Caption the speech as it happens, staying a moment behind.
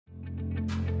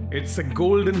It's a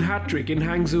golden hat-trick in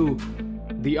Hangzhou.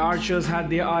 The archers had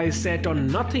their eyes set on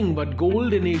nothing but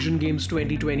gold in Asian Games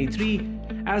 2023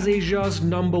 as Asia's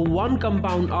 #1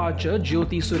 compound archer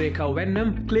Jyothi Surekha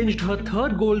Vennam clinched her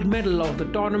third gold medal of the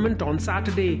tournament on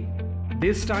Saturday.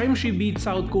 This time she beat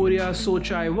South Korea's So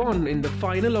Chae-won in the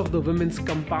final of the women's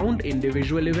compound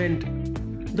individual event.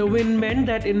 The win meant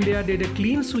that India did a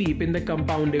clean sweep in the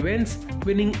compound events,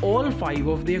 winning all 5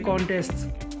 of their contests.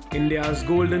 India's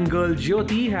golden girl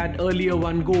Jyothi had earlier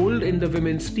won gold in the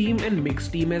women's team and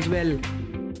mixed team as well.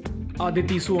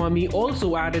 Aditi Swami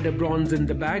also added a bronze in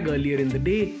the bag earlier in the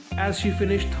day as she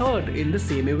finished third in the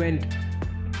same event.